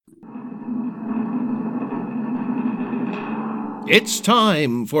It's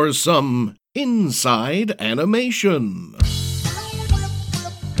time for some inside animation.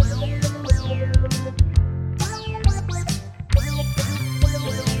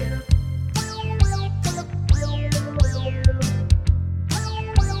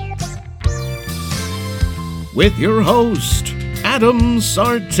 With your host, Adam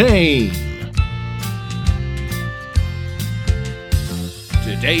Sartain.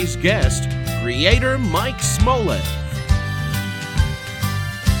 Today's guest, creator Mike Smolev.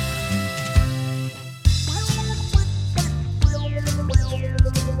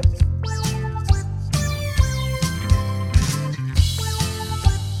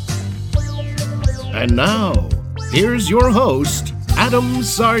 And now, here's your host, Adam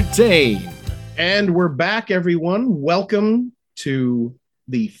Sartain. And we're back, everyone. Welcome to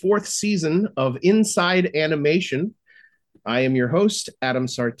the fourth season of Inside Animation. I am your host, Adam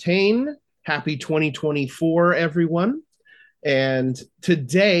Sartain. Happy 2024, everyone. And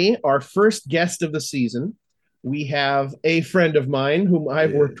today, our first guest of the season, we have a friend of mine whom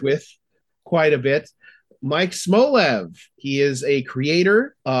I've worked with quite a bit, Mike Smolev. He is a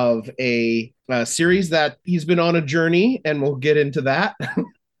creator of a series that he's been on a journey, and we'll get into that.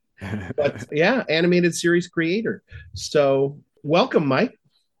 But yeah, animated series creator. So welcome, Mike.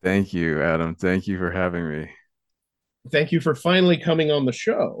 Thank you, Adam. Thank you for having me. Thank you for finally coming on the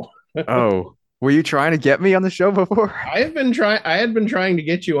show. Oh, were you trying to get me on the show before? I had been trying to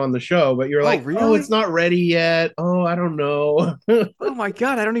get you on the show, but you're like, really? oh, it's not ready yet. Oh, I don't know. Oh my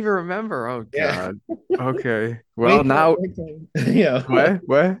God, I don't even remember. Oh Yeah. God. Okay. Well, now, yeah.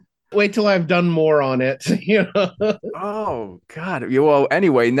 what? Wait till I've done more on it. Oh God. Yeah, well,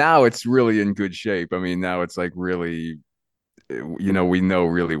 anyway, now it's really in good shape. I mean, now it's like really, we know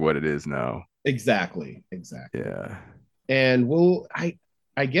really what it is now. Exactly. Yeah. And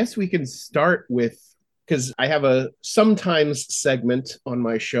I guess we can start with, because I have a sometimes segment on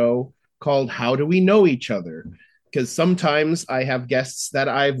my show called How Do We Know Each Other? Because sometimes I have guests that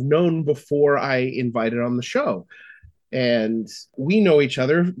I've known before I invited on the show. And we know each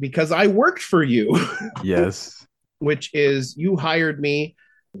other because I worked for you. Yes. Which is, you hired me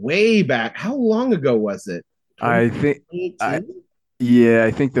way back. How long ago was it? I think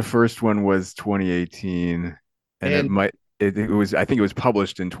I think the first one was 2018, and I think it was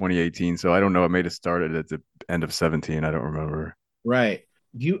published in 2018, so I don't know, it may have started at the end of 17. I don't remember. Right.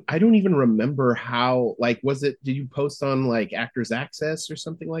 I don't even remember how, did you post on like Actors Access or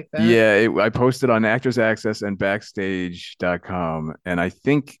something like that? Yeah, I posted on Actors Access and Backstage.com, and I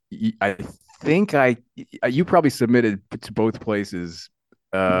think you probably submitted to both places.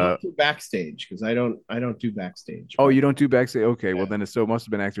 Not through Backstage, because I don't do Backstage. Oh, you don't do Backstage? Okay, Yeah. well then it must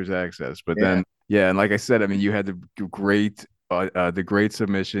have been Actors Access. But Yeah. then, yeah, and like I said, I mean, you had the great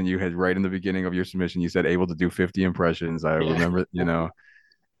submission. You had right in the beginning of your submission, you said able to do 50 impressions. I remember,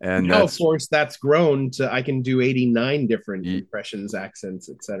 and now, of course, that's grown to I can do 89 different impressions, accents,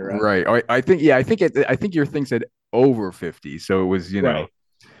 etc. Right. I think I think your thing said over 50, so it was Right.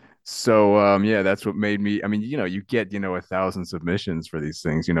 So yeah, that's what made me. I mean, you get 1,000 submissions for these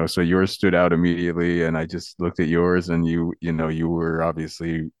things, so yours stood out immediately, and I just looked at yours, and you were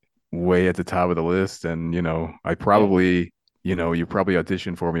obviously way at the top of the list, and I probably you probably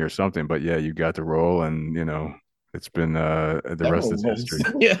auditioned for me or something, but yeah, you got the role, and it's been the rest is history.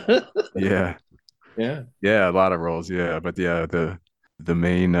 Yeah. Yeah. Yeah. Yeah, a lot of roles, yeah, but yeah, the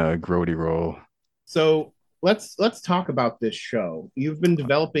main Grody role. So let's talk about this show. You've been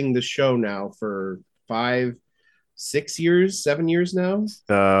developing this show now for 5, 6 years, 7 years now.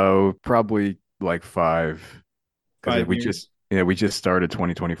 Probably like 5. 5 years. We just started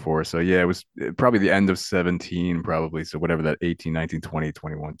 2024, so yeah, it was probably the end of 17, probably, so whatever that 18, 19, 20,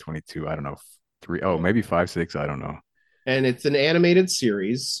 21, 22, I don't know, 3, maybe 5, 6, I don't know. And it's an animated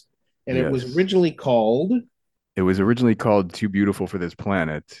series, and Yes. it was originally called Too Beautiful for This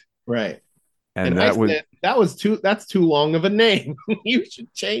Planet. Right. And that's too long of a name. You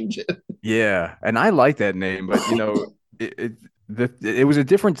should change it. Yeah, and I like that name, but it was a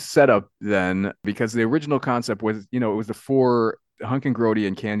different setup then, because the original concept was, it was the 4 Hunk and Grody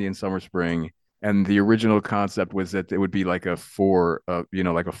and Candy and Summer Spring, and the original concept was that it would be like a 4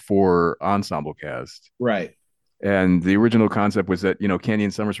 ensemble cast. Right. And the original concept was that, Candy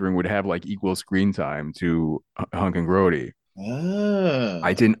and Summer Spring would have like equal screen time to Hunk and Grody. Oh.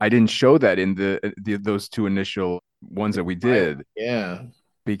 I didn't show that in those 2 initial ones that we did. Right. Yeah.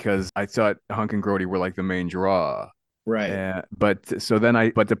 Because I thought Hunk and Grody were like the main draw. Right. But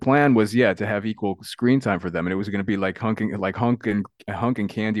the plan was, to have equal screen time for them, and it was going to be like Hunk and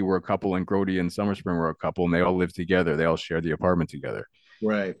Candy were a couple, and Grody and Summer Spring were a couple, and they all lived together. They all shared the apartment together.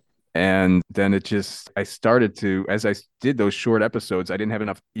 Right. And then I started to, as I did those short episodes, I didn't have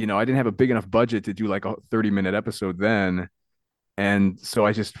enough, I didn't have a big enough budget to do like a 30-minute episode then. And so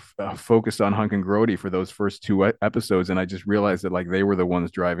I just focused on Hunk and Grody for those first two episodes. And I just realized that like they were the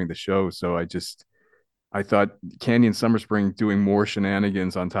ones driving the show. So I thought Candy and Summer Spring doing more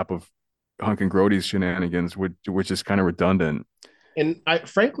shenanigans on top of Hunk and Grody's shenanigans, which is kind of redundant. And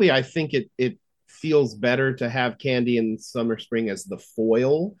frankly, I think it feels better to have Candy and Summer Spring as the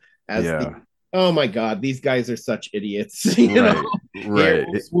foil, as the, Yeah. oh my God, these guys are such idiots. You know, Right. here Right.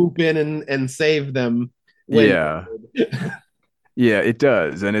 we'll swoop in and save them when Yeah. Yeah, it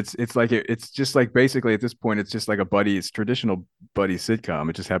does. And it's like it's just like basically at this point it's just like it's traditional buddy sitcom.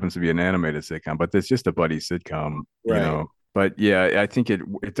 It just happens to be an animated sitcom, but it's just a buddy sitcom, right, But yeah, I think it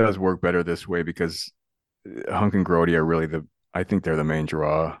does work better this way because Hunk and Grody are really I think they're the main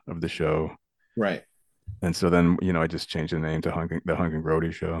draw of the show. right. And so then, I just changed the name to the Hunk and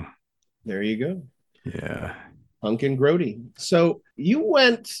Grody show. There you go. Yeah. Hunk and Grody. So you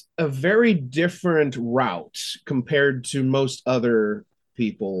went a very different route compared to most other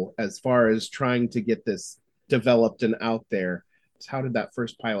people as far as trying to get this developed and out there. How did that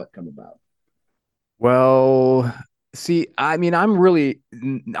first pilot come about? Well, see, I mean, I'm really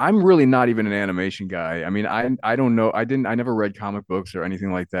not even an animation guy. I mean, I don't know. I never read comic books or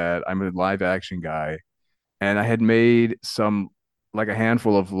anything like that. I'm a live action guy, and I had made like a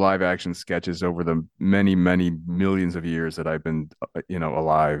handful of live action sketches over the many, many millions of years that I've been,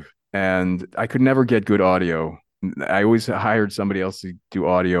 alive. And I could never get good audio. I always hired somebody else to do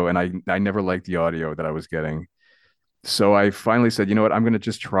audio, and I never liked the audio that I was getting. So I finally said, you know what, I'm going to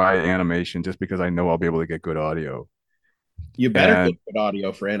just try animation just because I know I'll be able to get good audio. You better get And good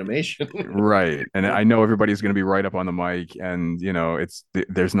audio for animation. right. And I know everybody's going to be right up on the mic and,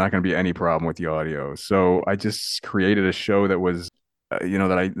 there's not going to be any problem with the audio. So I just created a show that was,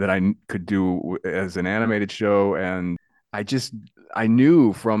 that I could do as an animated show. And I just, I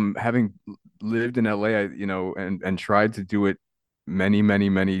knew from having lived in LA, and tried to do it many, many,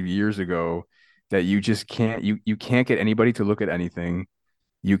 many years ago that you just you can't get anybody to look at anything.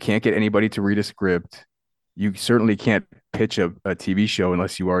 You can't get anybody to read a script. You certainly can't pitch a TV show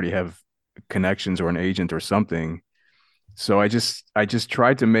unless you already have connections or an agent or something. So I just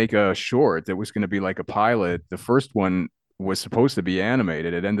tried to make a short that was going to be like a pilot. The first one was supposed to be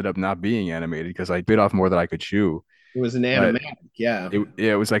animated. It ended up not being animated because I bit off more than I could chew. It was an But animatic, yeah.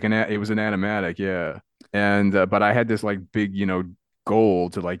 it was like it was an animatic, yeah. And but I had this like big, goal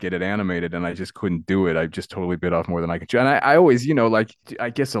to like get it animated and I just couldn't do it. I just totally bit off more than I could chew. And I always, like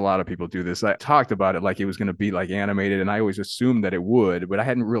I guess a lot of people do this. I talked about it like it was going to be like animated and I always assumed that it would, but I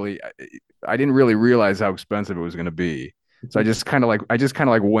didn't really realize how expensive it was going to be. So I just kind of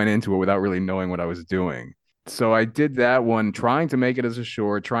like went into it without really knowing what I was doing. So I did that one, trying to make it as a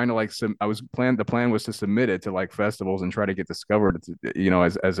short, trying to like the plan was to submit it to like festivals and try to get discovered,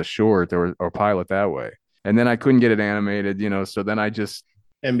 as a short or pilot that way. And then I couldn't get it animated, so then I just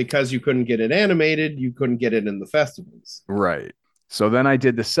And because you couldn't get it animated, you couldn't get it in the festivals. right. So then I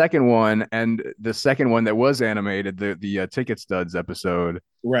did the second one, and the second one that was animated, the Ticket Studs episode.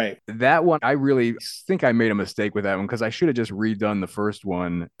 Right. That one, I really think I made a mistake with that one because I should have just redone the first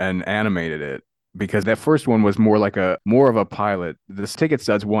one and animated it because that first one was more of a pilot. This Ticket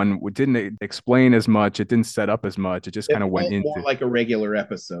Studs one didn't explain as much. It didn't set up as much. It just kind It of went felt more into like a regular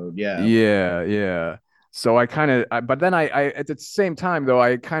episode. Yeah. yeah, yeah. So but then I at the same time though,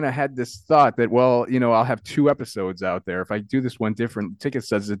 I kind of had this thought that, well, I'll have two episodes out there. If I do this one different, Ticket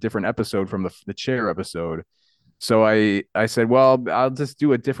Studs is a different episode from the chair episode. So I said, well, I'll just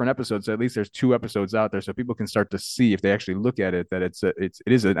do a different episode. So at least there's two episodes out there so people can start to see if they actually look at it that it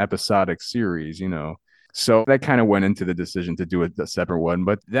is an episodic series. So that kind of went into the decision to do a separate one.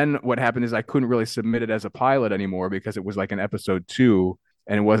 But then what happened is I couldn't really submit it as a pilot anymore because it was like an episode two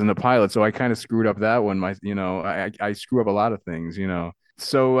and it wasn't a pilot. So I kind of screwed up that one. I screw up a lot of things.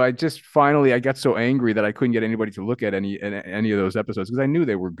 So I got so angry that I couldn't get anybody to look at any of those episodes because I knew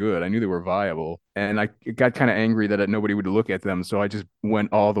they were good. I knew they were viable. And I got kind of angry that nobody would look at them. So I just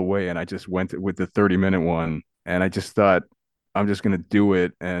went all the way and I just went with the 30-minute one. And I just thought, I'm just going to do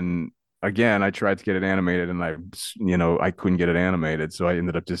it. And again, I tried to get it animated and I couldn't get it animated. So I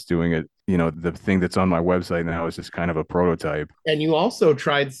ended up just doing it. The thing that's on my website now is just kind of a prototype. And you also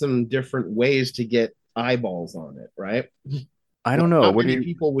tried some different ways to get eyeballs on it, right? I don't Like know. not What do many you?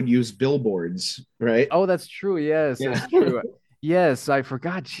 people would use billboards, right? Oh, that's true. Yes, Yeah. that's true. Yes, I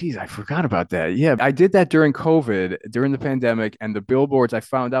forgot. Jeez, I forgot about that. Yeah, I did that during COVID, during the pandemic, and the billboards. I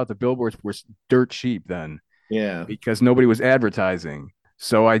found out the billboards were dirt cheap then Yeah. because nobody was advertising.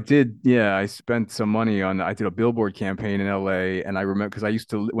 So I did, yeah, I spent some money on, I did a billboard campaign in LA. And I remember because I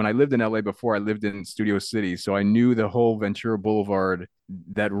used to, when I lived in LA before, I lived in Studio City. So I knew the whole Ventura Boulevard,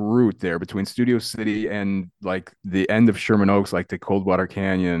 that route there between Studio City and like the end of Sherman Oaks, like the Coldwater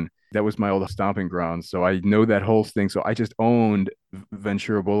Canyon. That was my old stomping ground. So I know that whole thing. So I just owned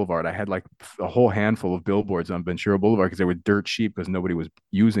Ventura Boulevard. I had like a whole handful of billboards on Ventura Boulevard because they were dirt cheap because nobody was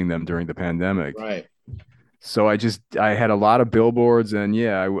using them during the pandemic. Right. So I had a lot of billboards, and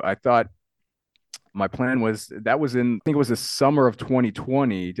yeah, I thought my plan was that was in, I think it was the summer of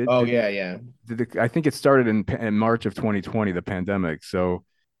 2020. Oh yeah, yeah. I think it started in March of 2020, the pandemic. So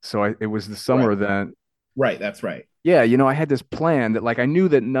it was the Right. summer then. Right. That's right. Yeah, I had this plan that like I knew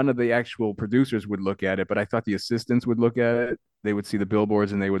that none of the actual producers would look at it, but I thought the assistants would look at it. They would see the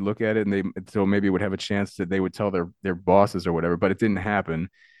billboards and they would look at it, and they so maybe it would have a chance that they would tell their bosses or whatever, but it didn't happen.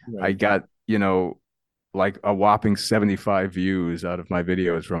 I Right. got, like a whopping 75 views out of my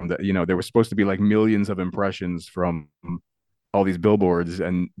videos from there was supposed to be like millions of impressions from all these billboards,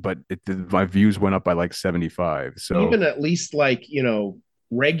 and but my views went up by like 75. So Even at least like,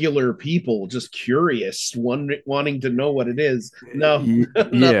 regular people just curious, wanting to know what it is. No, yeah,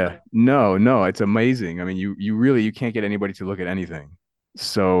 nothing. no, it's amazing. I mean, you really, you can't get anybody to look at anything.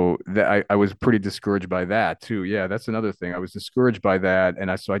 So that I was pretty discouraged by that too. Yeah, that's another thing. I was discouraged by that.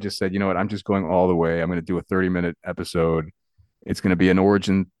 And I just said, you know what, I'm just going all the way. I'm going to do a 30-minute episode. It's going to be an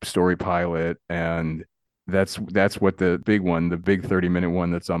origin story pilot, and that's what the big one, the big 30-minute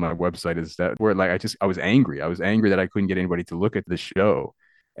one that's on my website is, that where like I was angry. I was angry that I couldn't get anybody to look at the show.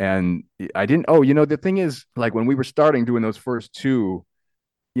 And I didn't, oh, the thing is, like when we were starting doing those first two,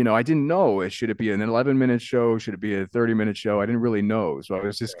 I didn't know, should it be an 11-minute show? Should it be a 30-minute show? I didn't really know. So I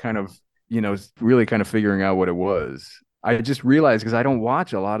was just kind of, really kind of figuring out what it was. I just realized because I don't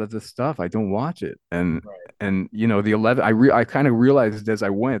watch a lot of this stuff. I don't watch it. Right. And the 11, I kind of realized as I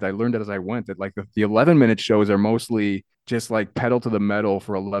went, I learned it as I went that like the 11-minute shows are mostly just like pedal to the metal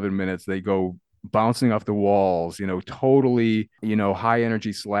for 11 minutes. They go bouncing off the walls, totally, high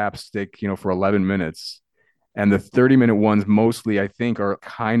energy slapstick, for 11 minutes. And the 30-minute ones mostly, I think, are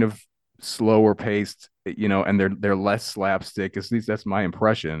kind of slower paced, and they're less slapstick. At least that's my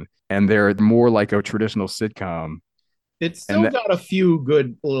impression. And they're more like a traditional sitcom. It's And still that, got a few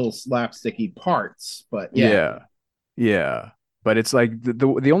good little slapsticky parts, but yeah. yeah, yeah. But it's like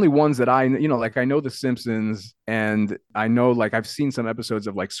the only ones that like I know The Simpsons, and I know like I've seen some episodes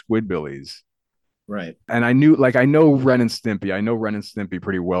of like Squidbillies. Right. And I know Ren and Stimpy. I know Ren and Stimpy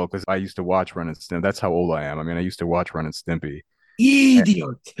pretty well because I used to watch Ren and Stimpy. That's how old I am. I mean, I used to watch Ren and Stimpy.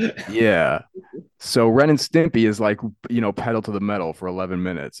 Idiot. Yeah. So Ren and Stimpy is like, pedal to the metal for 11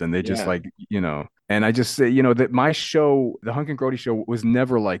 minutes. And they just Yeah. like, and I just say, that my show, the Hunk and Grody show, was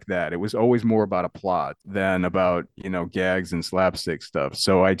never like that. It was always more about a plot than about, gags and slapstick stuff.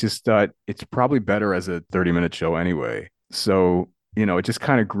 So I just thought it's probably better as a 30-minute show anyway. So, it just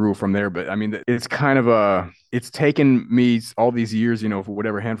kind of grew from there. But I mean, it's kind of it's taken me all these years, for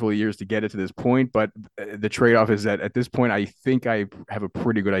whatever handful of years to get it to this point. But the trade-off is that at this point, I think I have a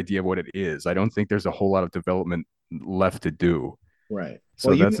pretty good idea of what it is. I don't think there's a whole lot of development left to do. Right.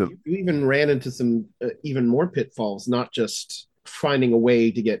 Well, So you that's a, you even ran into some even more pitfalls, not just finding a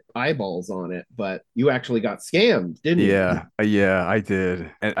way to get eyeballs on it, but you actually got scammed, didn't you? yeah, I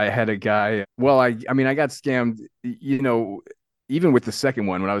did. And I had a guy, well, I mean, I got scammed, even with the second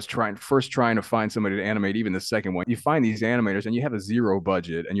one, when I was trying to find somebody to animate, even the second one, you find these animators and you have a zero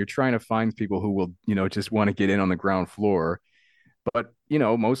budget and you're trying to find people who will, just want to get in on the ground floor. But,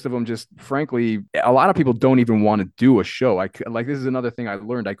 most of them just, frankly, a lot of people don't even want to do a show. Like, this is another thing I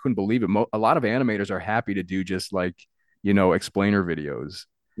learned. I couldn't believe it. A lot of animators are happy to do just like, explainer videos,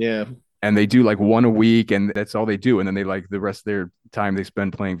 Yeah. and they do like one a week and that's all they do, and then they like the rest of their time they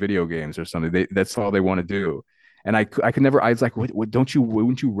spend playing video games or something. That's all they want to do. And I could never, I was like, don't you,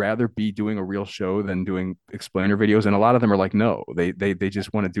 wouldn't you rather be doing a real show than doing explainer videos? And a lot of them are like, no, they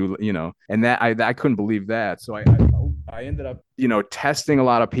just want to do, and I couldn't believe that. So I ended up, testing a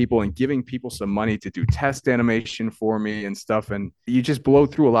lot of people and giving people some money to do test animation for me and stuff. And you just blow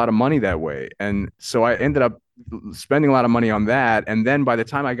through a lot of money that way. And so I ended up spending a lot of money on that. And then by the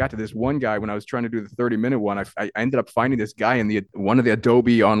time I got to this one guy, when I was trying to do the 30-minute one, I ended up finding this guy in one of the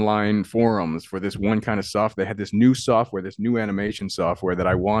Adobe online forums for this one kind of software. They had this new software, this new animation software that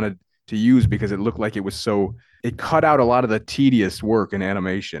I wanted to use because it looked like it cut out a lot of the tedious work in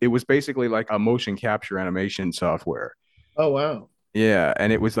animation. It was basically like a motion capture animation software. Oh wow. Yeah,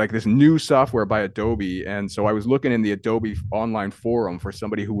 and it was like this new software by Adobe, and so I was looking in the Adobe online forum for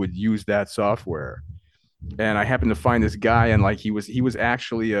somebody who would use that software, and I happened to find this guy, and like he was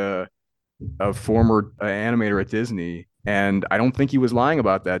actually a former animator at Disney, And I don't think he was lying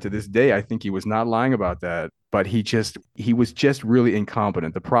about that. To this day, I think he was not lying about that. But he was just really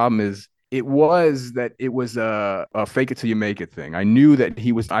incompetent. The problem is it was a fake it till you make it thing. I knew that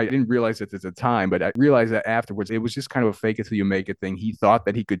he was, I didn't realize it at the time, but I realized that afterwards. It was just kind of a fake it till you make it thing. He thought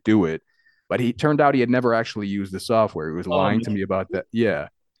that he could do it, but he turned out he had never actually used the software. He was lying to Man. me about that. Yeah.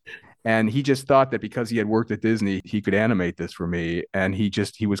 And he just thought that because he had worked at Disney, he could animate this for me. And he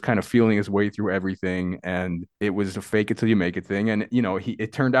was kind of feeling his way through everything. And it was a fake it till you make it thing. And,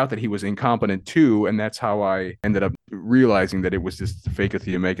 it turned out that he was incompetent too. And that's how I ended up realizing that it was just a fake it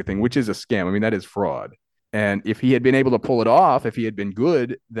till you make it thing, which is a scam. I mean, that is fraud. And if he had been able to pull it off, if he had been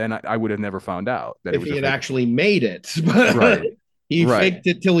good, then I would have never found out that it If was he a had fake. actually made it, but Right. he Right. faked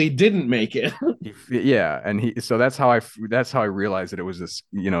it till he didn't make it. Yeah, and so that's how I realized that it was this,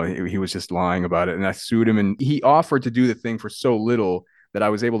 he was just lying about it, and I sued him, and he offered to do the thing for so little that I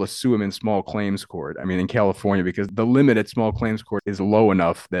was able to sue him in small claims court. I mean, in California, because the limit at small claims court is low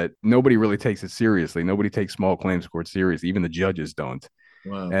enough that nobody really takes it seriously. Nobody takes small claims court seriously, even the judges don't.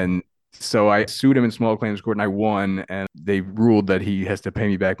 Wow. And so I sued him in small claims court, and I won, and they ruled that he has to pay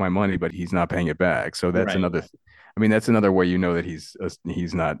me back my money, but he's not paying it back. So that's Right. another. I mean, that's another way that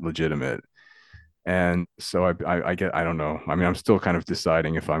he's not legitimate. And so I don't know. I mean, I'm still kind of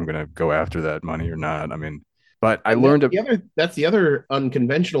deciding if I'm gonna go after that money or not. I mean, but I And learned a that's the other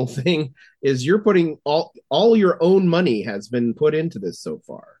unconventional thing is you're putting all your own money has been put into this so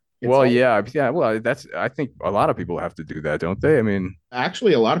far. It's well, all yeah. Well, that's I think a lot of people have to do that, don't they? I mean,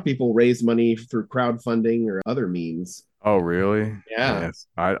 actually a lot of people raise money through crowdfunding or other means. oh, really? Yeah. Yes.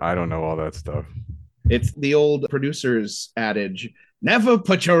 I don't know all that stuff. It's the old producers adage, never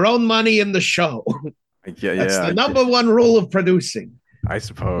put your own money in the show. Yeah, That's yeah. the number one rule of producing. I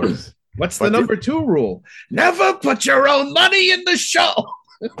suppose. What's the But number two rule? Never put your own money in the show.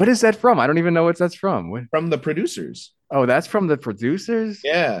 what is that from? I don't even know what that's from. What? From the producers. Oh, that's from the producers?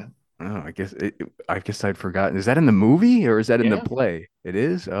 Yeah. Oh, I guess I'd forgotten. Is that in the movie or is that in the Yeah. play? It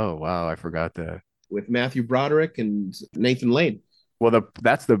is? Oh, wow, I forgot that. With Matthew Broderick and Nathan Lane. Well,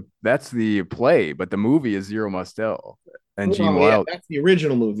 that's the play, but the movie is Zero Mostel and Gene Well, yeah, Wild. that's the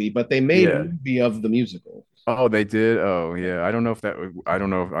original movie, but they made a Yeah. movie of the musical. Oh, they did. Oh, yeah. I don't know if that. I don't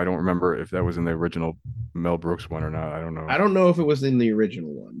know if I don't remember if that was in the original Mel Brooks one or not. I don't know. I don't know if it was in the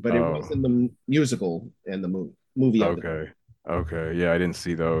original one, but it was Oh, in the musical and the movie of it. okay. Okay. Yeah, I didn't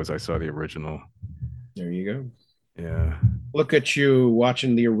see those. I saw the original. There you go. Yeah. Look at you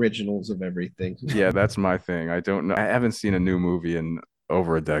watching the originals of everything. Yeah, that's my thing. I don't know. I haven't seen a new movie in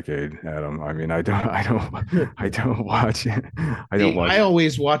over a decade, Adam. I mean, I don't watch it. I don't See, watch I it.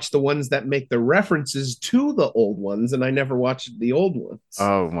 always watch the ones that make the references to the old ones, and I never watched the old ones.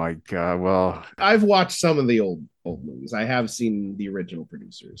 Oh my God. Well, I've watched some of the old movies. I have seen the original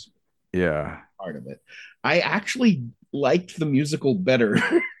producers yeah. part of it. I actually liked the musical better. To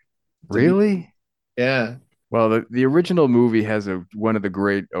be, Really? yeah, Well, the original movie has one of the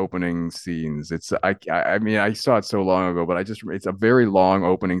great opening scenes. I mean I saw it so long ago, but it's a very long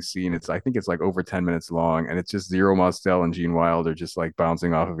opening scene. I think it's like over 10 minutes long, and it's just Zero Mostel and Gene Wilder just like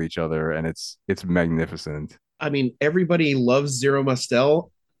bouncing off of each other, and it's magnificent. I mean, everybody loves Zero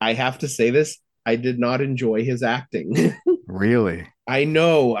Mostel. I have to say this: I did not enjoy his acting. Really? I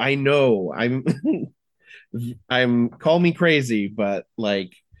know. I'm call me crazy, but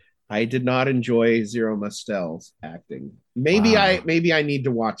like I did not enjoy Zero Mostel's acting. Wow. Maybe I need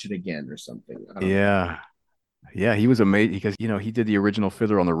to watch it again or something. I don't know. Yeah. Yeah, he was amazing because he did the original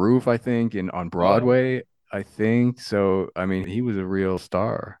Fiddler on the Roof, I think, in on Oh. Broadway, I think. So, I mean, he was a real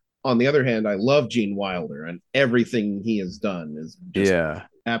star. On the other hand, I love Gene Wilder and everything he has done is just Yeah.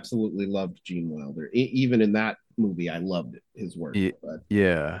 absolutely loved Gene Wilder. Even in that movie, I loved his work. But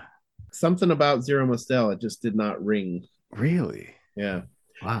Yeah. something about Zero Mostel, it just did not ring. Really? Yeah.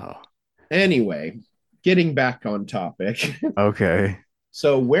 Wow. Anyway, getting back on topic. Okay.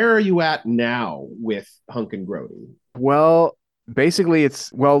 So, where are you at now with Hunk and Grody? Well, basically,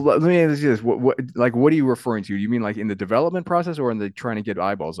 let me ask you this: what are you referring to? You mean like in the development process, or in the trying to get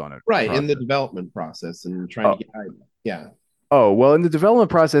eyeballs on it Right in the process? development process and trying to Oh, get. Yeah. oh, well, in the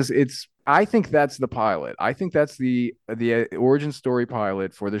development process, I think that's the pilot. I think that's the origin story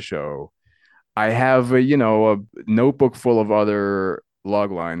pilot for the show. I have a notebook full of other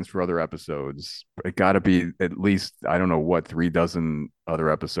log lines for other episodes. It got to be at least I don't know what 3 dozen other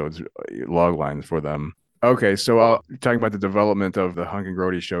episodes log lines for them. Okay, so I'll talking about the development of the Hunk and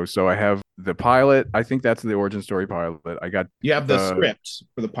Grody show. So I have the pilot. I think that's the origin story pilot. I got You have the the script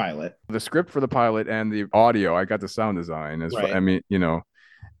for the pilot, the script for the pilot and the audio. I got the sound design right? I mean, And you have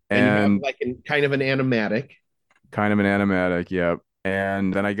and like kind of an animatic. kind of an animatic. Yeah.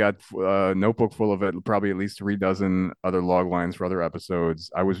 And then I got a notebook full of it, probably at least 3 dozen other log lines for other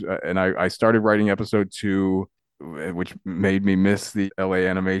episodes. I started writing episode 2, which made me miss the LA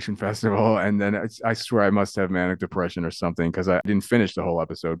Animation Festival. And then I swear I must have manic depression or something because I didn't finish the whole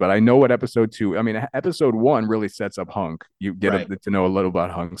episode. But I know what episode 2, I mean, episode 1 really sets up Hunk. You get Right. to know a little about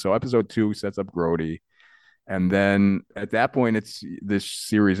Hunk. So episode 2 sets up Grody. And then at that point, it's this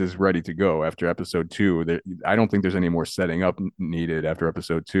series is ready to go after episode 2. I don't think there's any more setting up needed after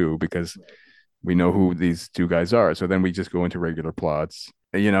episode 2 because we know who these two guys are. So then we just go into regular plots.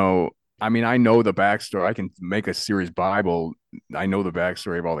 I mean, I know the backstory. I can make a series Bible. I know the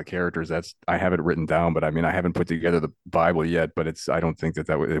backstory of all the characters. I have it written down, but I mean, I haven't put together the Bible yet. But I don't think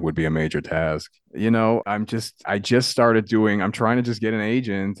it would be a major task. I just started doing. I'm trying to just get an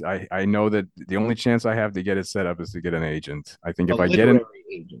agent. I know that the only chance I have to get it set up is to get an agent. I think A if I get literary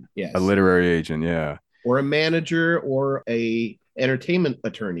agent, a yes. literary agent, yeah, Or a manager or a entertainment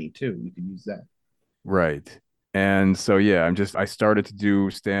attorney too. You could use that. right. And so yeah, I started to do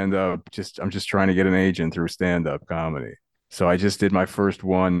stand up. I'm just trying to get an agent through stand up comedy. So I just did my first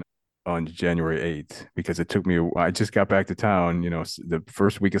one on January 8th because it took me I just got back to town, the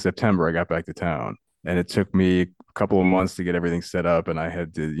first week of September I got back to town and it took me a couple of months to get everything set up and I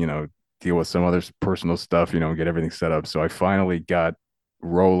had to, deal with some other personal stuff, get everything set up. So I finally got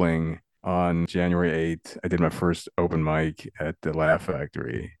rolling on January 8th. I did my first open mic at the Laugh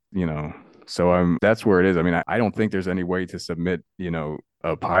Factory, so that's where it is. I mean, I don't think there's any way to submit,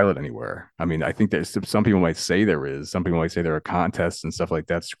 a pilot anywhere. I mean, I think there's some people might say there is. Some people might say there are contests and stuff like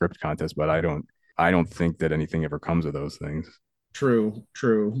that, script contests, but I don't think that anything ever comes of those things. True,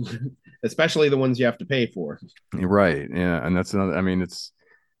 true. Especially the ones you have to pay for. Right. Yeah. And that's another, I mean, it's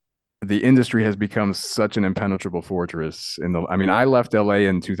the industry has become such an impenetrable fortress I mean, I left LA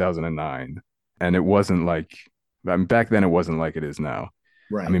in 2009 and it wasn't like, I mean, back then it wasn't like it is now.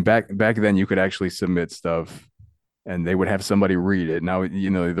 I Right. mean, back then you could actually submit stuff and they would have somebody read it. Now,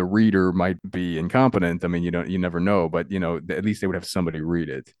 the reader might be incompetent. I mean, you never know, but at least they would have somebody read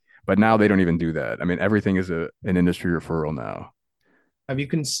it. But now they don't even do that. I mean, everything is an industry referral now. Have you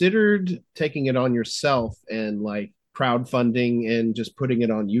considered taking it on yourself and like crowdfunding and just putting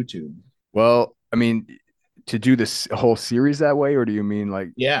it on YouTube? Well, I mean, to do this whole series that way, or do you mean like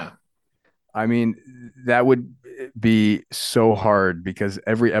Yeah. I mean, that would be so hard because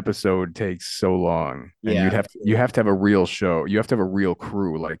every episode takes so long, and Yeah. you have to have a real show. You have to have a real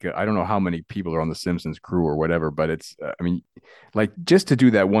crew. Like I don't know how many people are on the Simpsons crew or whatever, but it's I mean, like just to do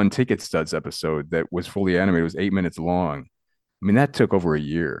that one Ticket Studs episode that was fully animated was 8 minutes long. I mean, that took over a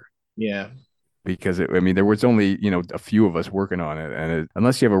year Yeah. because I mean, there was only a few of us working on it, and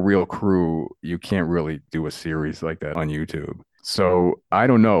unless you have a real crew, you can't really do a series like that on YouTube. So I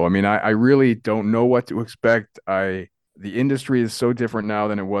don't know. I mean, I really don't know what to expect. The industry is so different now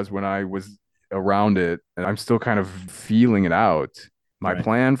than it was when I was around it, and I'm still kind of feeling it out. My Right.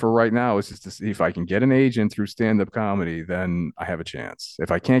 plan for right now is just to see if I can get an agent through stand-up comedy, then I have a chance.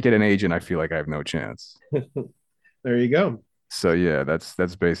 If I can't get an agent, I feel like I have no chance. There you go. So yeah,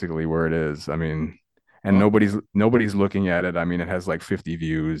 that's basically where it is. I mean, and Well, nobody's looking at it. I mean, it has like 50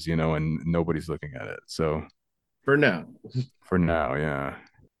 views, and nobody's looking at it. So for now. for now, yeah.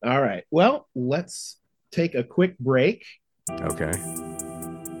 All right. Well, let's take a quick break. Okay.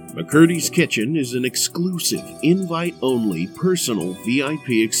 McCurdy's Kitchen is an exclusive, invite-only, personal VIP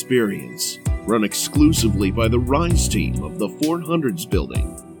experience run exclusively by the Rise team of the 400s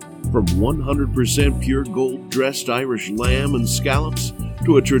building. From 100% pure gold dressed Irish lamb and scallops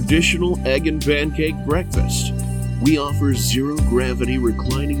to a traditional egg and pancake breakfast, we offer zero-gravity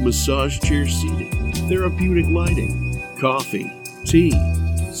reclining massage chair seating, therapeutic lighting, coffee, tea,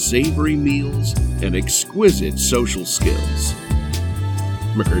 savory meals, and exquisite social skills.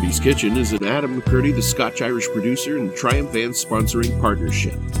 McCurdy's Kitchen is an Adam McCurdy, the Scotch-Irish producer, and Triumph Van sponsoring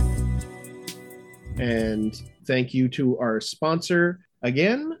partnership. And thank you to our sponsor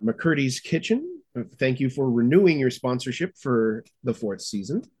again, McCurdy's Kitchen. Thank you for renewing your sponsorship for the 4th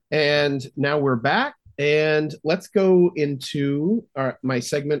season. And now we're back, and let's go into my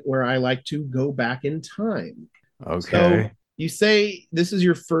segment where I like to go back in time. So Okay. you say this is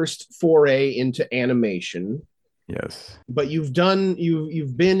your first foray into animation, Yes. but you've been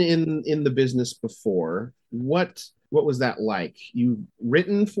in the business before. What was that like? You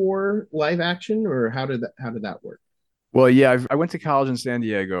written for live action, or how did that work? Well, yeah, I went to college in San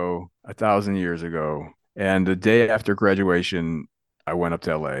Diego 1,000 years ago, and the day after graduation, I went up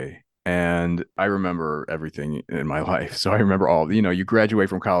to LA, and I remember everything in my life. So I remember you graduate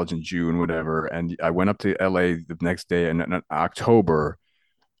from college in June, whatever, and I went up to LA the next day, and in October,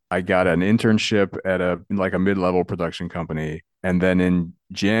 I got an internship at a mid-level production company. And then in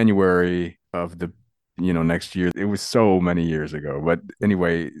January of the next year, it was so many years ago, but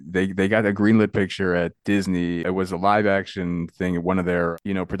anyway, they got a greenlit picture at Disney. It was a live action thing at one of their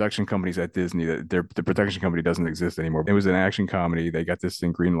production companies at Disney. That their the production company doesn't exist anymore. It was an action comedy. They got this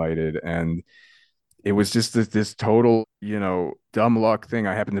thing greenlighted, and it was just this total dumb luck thing.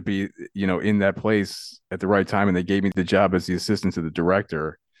 I happened to be in that place at the right time, and they gave me the job as the assistant to the director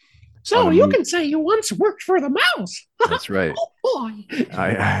on So the you movie. can say you once worked for the mouse. That's right. Oh boy.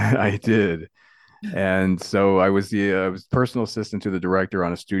 I did. And so I was personal assistant to the director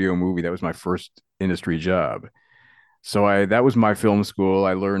on a studio movie. That was my first industry job. So I that was my film school.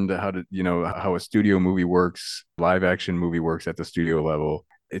 I learned how to, how a studio movie works, live action movie works at the studio level.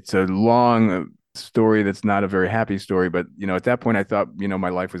 It's a long story that's not a very happy story, but at that point I thought, my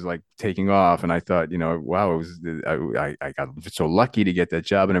life was like taking off, and I thought, wow, it was I got so lucky to get that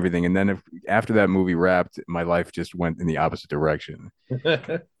job and everything. And then after that movie wrapped, my life just went in the opposite direction,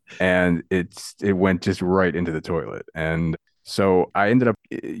 and it went just right into the toilet. And so I ended up,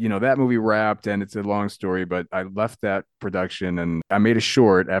 that movie wrapped, and it's a long story, but I left that production and I made a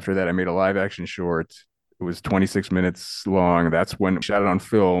short. After that, I made a live action short. It was 26 minutes long. That's when I shot it on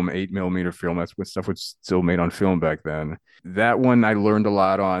film, 8 millimeter film. That's when stuff was still made on film back then. That one I learned a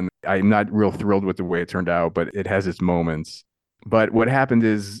lot on. I'm not real thrilled with the way it turned out, but it has its moments. But what happened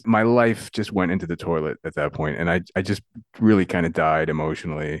is my life just went into the toilet at that point, and I just really kind of died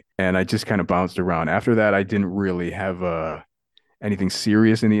emotionally, and I just kind of bounced around. After that, I didn't really have anything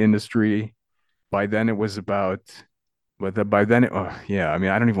serious in the industry. By then, it was about, by then, oh, yeah, I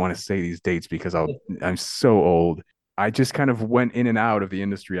mean, I don't even want to say these dates because I'm so old. I just kind of went in and out of the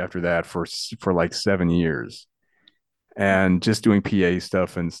industry after that for like 7 years, and just doing PA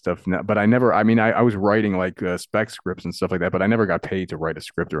stuff and stuff. But I never, I mean, I was writing like spec scripts and stuff like that, but I never got paid to write a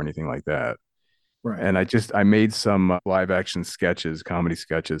script or anything like that. Right. And I made some live action sketches, comedy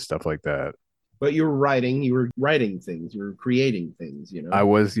sketches, stuff like that. But you were writing things, you were creating things, you know? I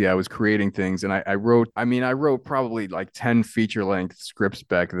was creating things, and I wrote probably like 10 feature length scripts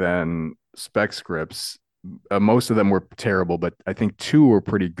back then, spec scripts. Most of them were terrible, but I think two were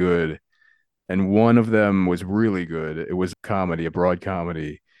pretty good. And one of them was really good. It was a comedy, a broad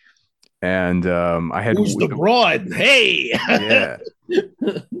comedy. And I had, Who's the broad? Hey. yeah,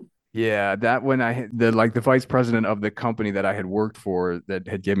 yeah, that when I the vice president of the company that I had worked for that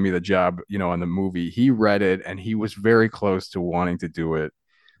had given me the job, on the movie, he read it and he was very close to wanting to do it.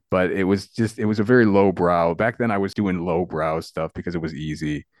 But it was a very low brow. Back then I was doing low brow stuff because it was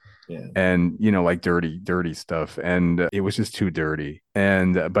easy, Yeah. and like dirty stuff, and it was just too dirty.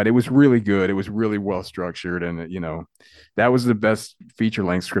 And but it was really good. It was really well structured, and that was the best feature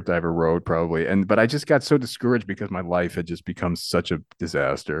length script I ever wrote, probably. And but I just got so discouraged because my life had just become such a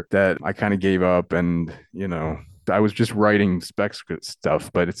disaster that I kind of gave up. And I was just writing spec stuff,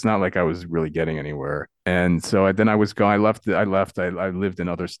 but it's not like I was really getting anywhere. And so then I was gone. I lived in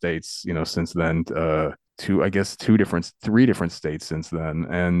other states, since then. I guess three different states since then.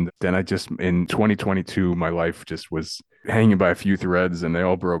 And then in 2022, my life just was hanging by a few threads, and they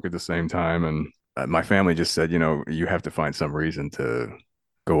all broke at the same time. And my family just said, you have to find some reason to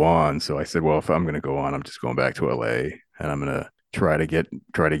go on. So I said, well, if I'm going to go on, I'm just going back to LA, and I'm going to try to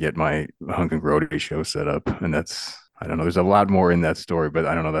get my Hunk and Grody show set up. And that's, I don't know, there's a lot more in that story, but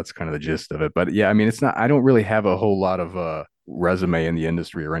I don't know, that's kind of the gist of it. But yeah, I mean, I don't really have a whole lot of resume in the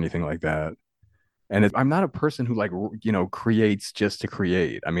industry or anything like that. And I'm not a person who like creates just to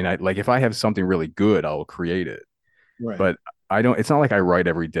create. I mean, I like, if I have something really good, I'll create it. Right. But I don't. It's not like I write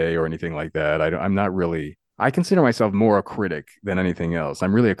every day or anything like that. I'm not really. I consider myself more a critic than anything else.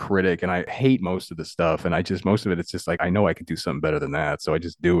 I'm really a critic, and I hate most of the stuff. And most of it, it's just like I know I could do something better than that, so I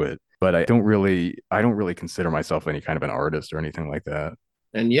just do it. But I don't really consider myself any kind of an artist or anything like that.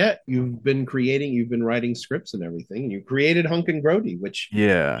 And yet you've been writing scripts and everything, and you created Hunk and Grody, which, in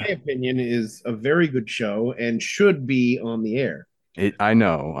Yeah. my opinion, is a very good show and should be on the air. I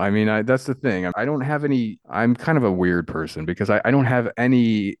know. I mean, that's the thing. I don't have any. I'm kind of a weird person because I don't have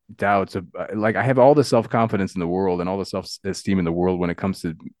any doubts of like I have all the self confidence in the world and all the self esteem in the world when it comes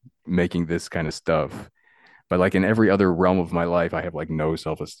to making this kind of stuff. But like in every other realm of my life, I have like no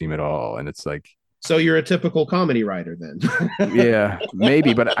self esteem at all, and it's like, So you're a typical comedy writer then. yeah,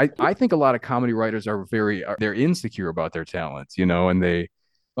 maybe. But I think a lot of comedy writers they're insecure about their talents, and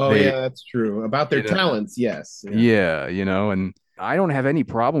Oh they yeah, that's true. About their you know talents, yes. Yeah. yeah, and I don't have any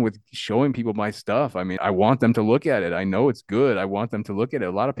problem with showing people my stuff. I mean, I want them to look at it. I know it's good. I want them to look at it.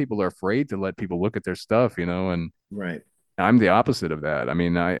 A lot of people are afraid to let people look at their stuff, and Right. I'm the opposite of that. I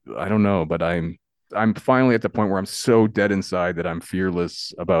mean, I don't know, but I'm finally at the point where I'm so dead inside that I'm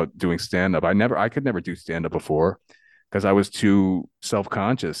fearless about doing stand up. I could never do stand up before. because I was too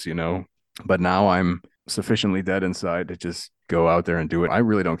self-conscious, But now I'm sufficiently dead inside to just go out there and do it. I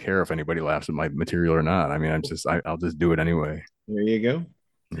really don't care if anybody laughs at my material or not. I mean, I'll just do it anyway. There you go.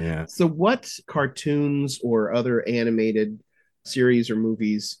 Yeah. So, what cartoons or other animated series or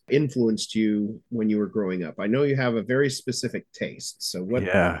movies influenced you when you were growing up? I know you have a very specific taste. So,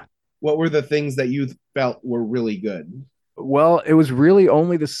 Yeah. what were the things that you felt were really good? Well, it was really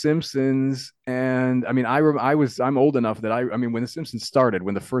only The Simpsons, and I mean, I'm old enough that I mean, when The Simpsons started,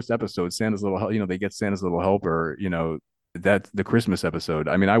 when the first episode, Santa's little, they get Santa's little helper, that the Christmas episode.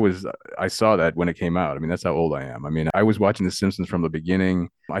 I mean, I saw that when it came out. I mean, that's how old I am. I mean, I was watching The Simpsons from the beginning.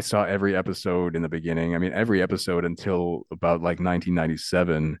 I saw every episode in the beginning. I mean, every episode until about like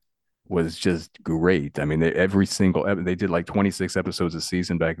 1997 was just great. I mean, they did like 26 episodes a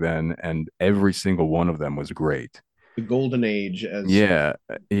season back then, and every single one of them was great. The golden age, as Yeah,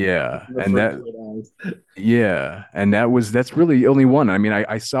 yeah, and referred that to it as. yeah, and that's really the only one. I mean,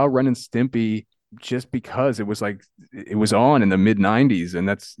 I saw Ren and Stimpy just because it was on in the mid '90s, and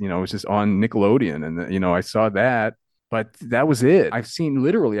it was just on Nickelodeon, and I saw that, but that was it. I've seen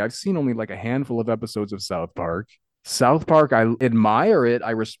only like a handful of episodes of South Park. South Park, I admire it,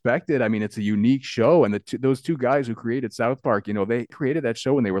 I respect it. I mean, it's a unique show, and those two guys who created South Park, they created that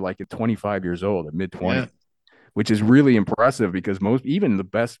show when they were like at 25 years old, at mid Yeah, 20s, which is really impressive because even the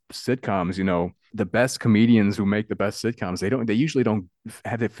best sitcoms, the best comedians who make the best sitcoms, they usually don't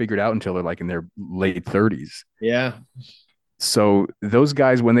have it figured out until they're like in their late 30s. yeah. So those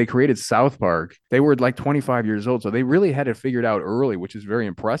guys, when they created South Park, they were like 25 years old. So they really had it figured out early, which is very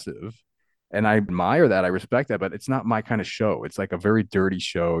impressive. And I admire that. I respect that, but it's not my kind of show. It's like a very dirty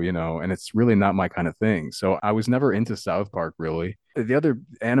show, and it's really not my kind of thing. So I was never into South Park really. The other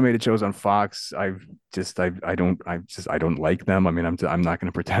animated shows on Fox, I don't like them. I mean, I'm not going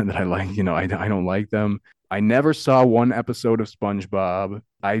to pretend that I like, I don't like them. I never saw one episode of SpongeBob.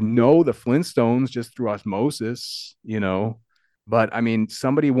 I know the Flintstones just through osmosis, but I mean,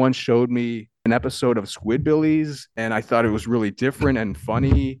 somebody once showed me an episode of Squidbillies, and I thought it was really different and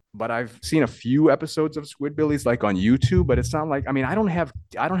funny. But I've seen a few episodes of Squidbillies like on YouTube, but it's not like, I mean, I don't have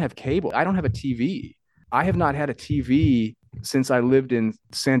cable. I don't have a TV. I have not had a TV since I lived in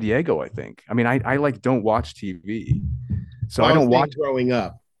San Diego, I think. I mean, I like don't watch TV. So Well, I I was don't watch. saying growing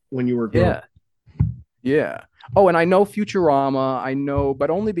up, when you were growing. Yeah. Yeah. Oh, and I know Futurama. I know, but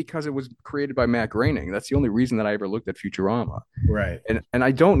only because it was created by Matt Groening. That's the only reason that I ever looked at Futurama. Right. And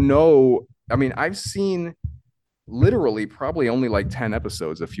I don't know. I mean, I've seen literally probably only like 10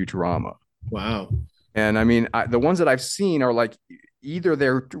 episodes of Futurama. Wow. And I mean, the ones that I've seen are like either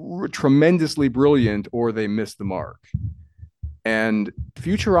they're tremendously brilliant or they miss the mark. And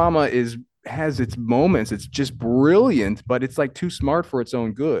Futurama has its moments. It's just brilliant, but it's like too smart for its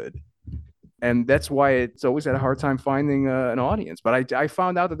own good. And that's why it's always had a hard time finding an audience. But I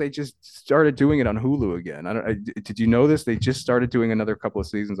found out that they just started doing it on Hulu again. Did you know this? They just started doing another couple of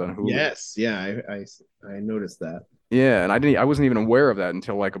seasons on Hulu. Yes. Yeah. I noticed that. Yeah, and I wasn't even aware of that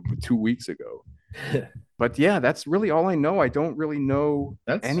until like 2 weeks ago. But yeah, that's really all I know. I don't really know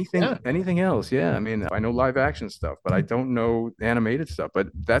That's anything yeah. anything else. Yeah, I mean, I know live action stuff, but I don't know animated stuff. But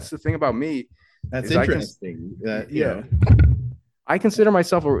that's the thing about me That's is I can interesting. That yeah, I consider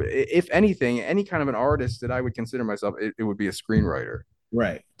myself, if anything, any kind of an artist that I would consider myself, it would be a screenwriter.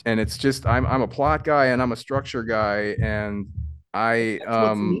 right. And it's just I'm a plot guy and I'm a structure guy, and I That's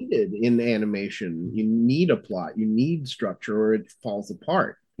what's needed in animation. You need a plot. You need structure, or it falls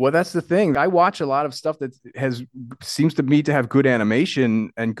apart. well, that's the thing. I watch a lot of stuff that has seems to me to have good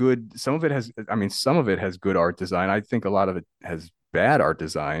animation and good. Some of it has, I mean, some of it has good art design. I think a lot of it has bad art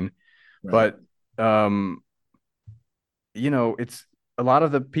design, Right. but um, it's a lot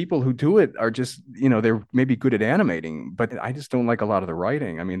of the people who do it are just, they're maybe good at animating, but I just don't like a lot of the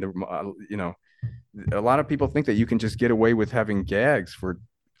writing. I mean, a lot of people think that you can just get away with having gags for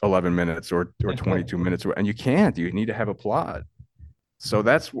 11 minutes or 22 minutes, and you can't. You need to have a plot. So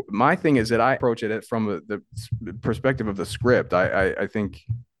that's my thing, is that I approach it from the perspective of the script. I think,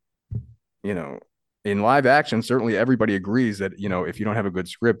 in live action, certainly everybody agrees that, if you don't have a good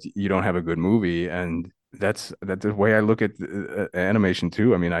script, you don't have a good movie. And that's the way I look at animation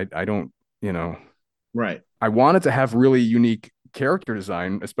too. I mean, I don't, Right. I wanted to have really unique character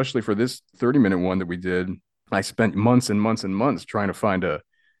design, especially for this 30-minute one that we did. I spent months and months and months trying to find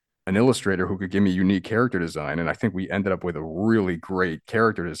an illustrator who could give me unique character design. And I think we ended up with a really great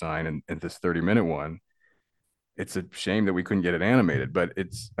character design in this 30-minute one. It's a shame that we couldn't get it animated, but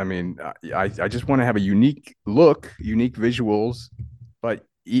I mean, I just want to have a unique look, unique visuals, but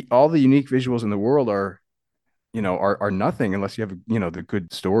all the unique visuals in the world are nothing unless you have, the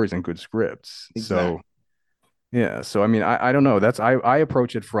good stories and good scripts. Exactly. So Yeah. So I mean, I don't know. I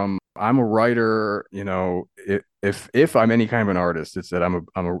approach it from I'm a writer, if I'm any kind of an artist, it's that I'm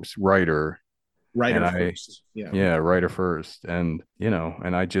a writer and Writer I first. Yeah. yeah, writer first. And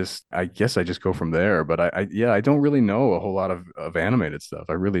and I guess I just go from there. But I don't really know a whole lot of animated stuff.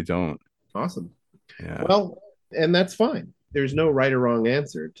 I really don't. Awesome. Yeah. Well, and that's fine. There's no right or wrong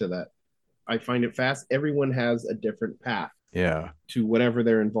answer to that. I find it fast. Everyone has a different path Yeah. to whatever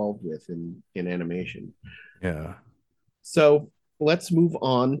they're involved with in animation. Yeah. So let's move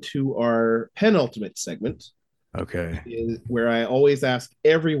on to our penultimate segment, Okay. is where I always ask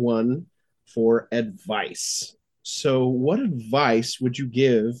everyone for advice. So, what advice would you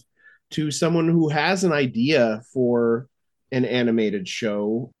give to someone who has an idea for an animated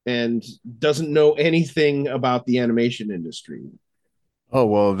show and doesn't know anything about the animation industry? Oh,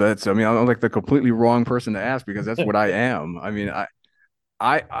 well, I mean, I'm like the completely wrong person to ask because that's what I am. I mean,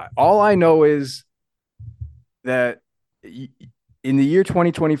 all I know is that in the year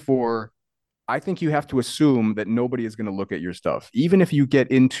 2024, I think you have to assume that nobody is going to look at your stuff. Even if you get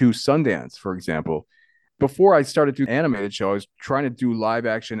into Sundance, for example, before I started doing animated show, I was trying to do live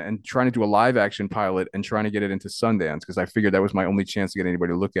action and trying to do a live action pilot and trying to get it into Sundance because I figured that was my only chance to get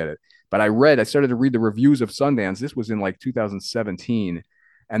anybody to look at it. But I started to read the reviews of Sundance. This was in like 2017.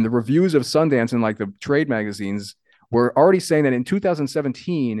 And the reviews of Sundance in like the trade magazines were already saying that in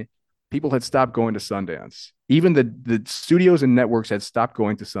 2017, people had stopped going to Sundance. Even the studios and networks had stopped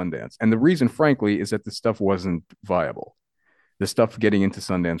going to Sundance. And the reason, frankly, is that the stuff wasn't viable. The stuff getting into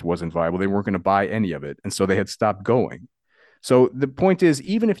Sundance wasn't viable. They weren't going to buy any of it. And so they had stopped going. So the point is,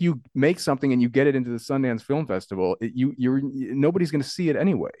 even if you make something and you get it into the Sundance Film Festival, you're nobody's going to see it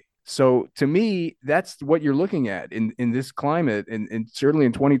anyway. So to me, that's what you're looking at in this climate, and certainly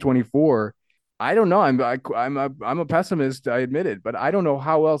in 2024. I don't know. I'm a pessimist. I admit it, but I don't know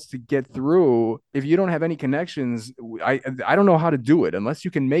how else to get through if you don't have any connections. I don't know how to do it unless you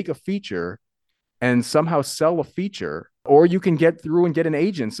can make a feature and somehow sell a feature, or you can get through and get an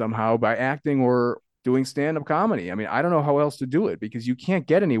agent somehow by acting or doing stand-up comedy. I mean, I don't know how else to do it because you can't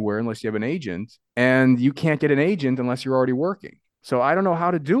get anywhere unless you have an agent, and you can't get an agent unless you're already working. So I don't know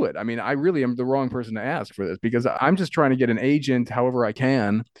how to do it. I mean, I really am the wrong person to ask for this because I'm just trying to get an agent however I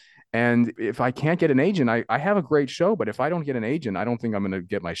can. And if I can't get an agent, I have a great show, but if I don't get an agent, I don't think I'm going to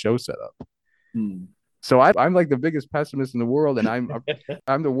get my show set up. Hmm. So I'm like the biggest pessimist in the world, and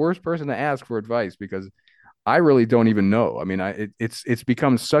I'm the worst person to ask for advice because I really don't even know. I mean, it's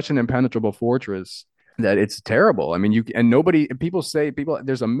become such an impenetrable fortress that it's terrible. I mean, people,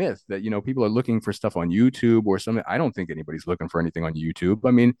 there's a myth that people are looking for stuff on YouTube or something. I don't think anybody's looking for anything on YouTube.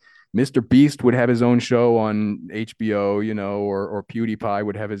 I mean, Mr. Beast would have his own show on HBO, or PewDiePie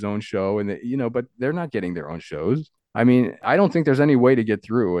would have his own show, and but they're not getting their own shows. I mean, I don't think there's any way to get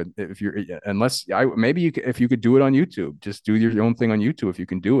through it if you're unless I maybe if you could do it on YouTube, just do your own thing on YouTube if you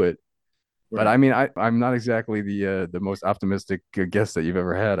can do it. But I Right. mean, I'm not exactly the most optimistic guest that you've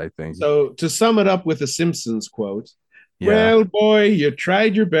ever had, I think. So, to sum it up with a Simpsons quote, Yeah. well, boy, you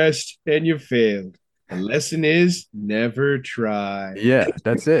tried your best and you failed. The lesson is never try. Yeah,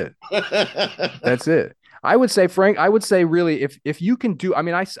 that's it. That's it. I would say, Frank, I would say really if you can do, I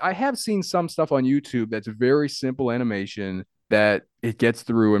mean, I have seen some stuff on YouTube that's very simple animation that it gets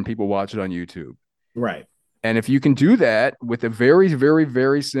through and people watch it on YouTube. Right. And if you can do that with a very, very,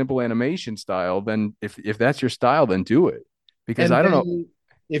 very simple animation style, then if that's your style, then do it. Because And I don't know. then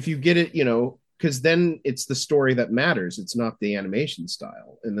if you get it, because then it's the story that matters. It's not the animation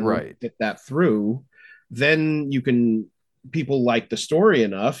style. And then once Right. you get that through, then people like the story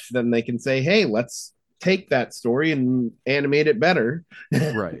enough, then they can say, hey, let's take that story and animate it better.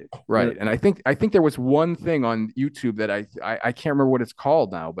 Right, You know, right. And I think there was one thing on YouTube that I can't remember what it's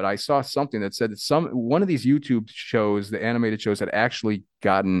called now, but I saw something that said that one of these YouTube shows, the animated shows, had actually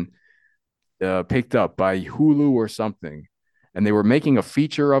gotten picked up by Hulu or something, and they were making a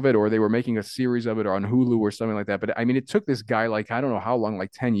feature of it, or they were making a series of it on Hulu or something like that. But I mean, it took this guy like I don't know how long, like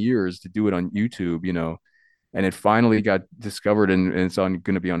 10 years, to do it on YouTube, and it finally got discovered and it's on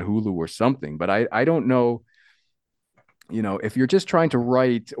going to be on Hulu or something. But I don't know, if you're just trying to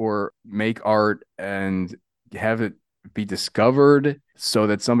write or make art and have it be discovered so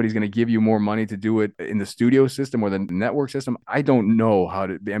that somebody's going to give you more money to do it in the studio system or the network system, I don't know how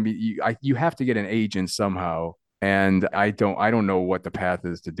to. I mean, you have to get an agent somehow, and I don't know what the path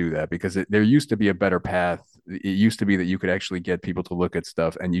is to do that because there used to be a better path. It used to be that you could actually get people to look at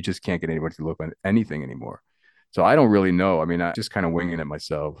stuff, and you just can't get anybody to look at anything anymore. So I don't really know. I mean, I just kind of winging it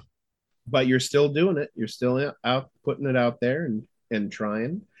myself. but you're still doing it. You're still out putting it out there and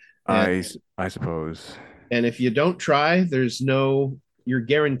trying. And I suppose. and if you don't try, you're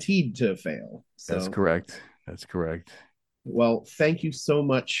guaranteed to fail. That's So correct. That's correct. Well, thank you so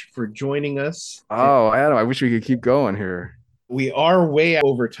much for joining us. And Oh, Adam, I wish we could keep going here. we are way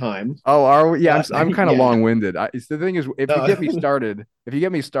over time. Oh, are we? Yeah, I'm kind of Yeah. long-winded. It's the thing is, Uh, if you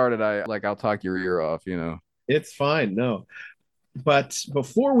get me started, I'll talk your ear off, you know. it's fine. No. But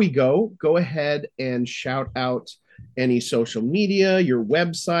before we go ahead and shout out any social media, your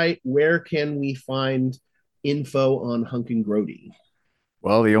website. Where can we find info on Hunk and Grody?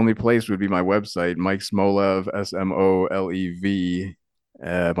 Well, the only place would be my website, Mike Smolev, Smolev,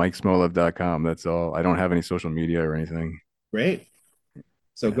 MikeSmolev.com. That's all. I don't have any social media or anything. Great.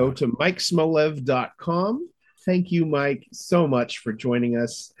 So go Yeah. to mikesmolev.com. Thank you, Mike, so much for joining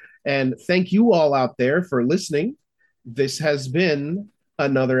us. And thank you all out there for listening. This has been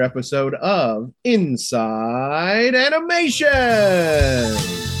another episode of Inside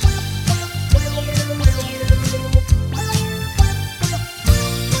Animation.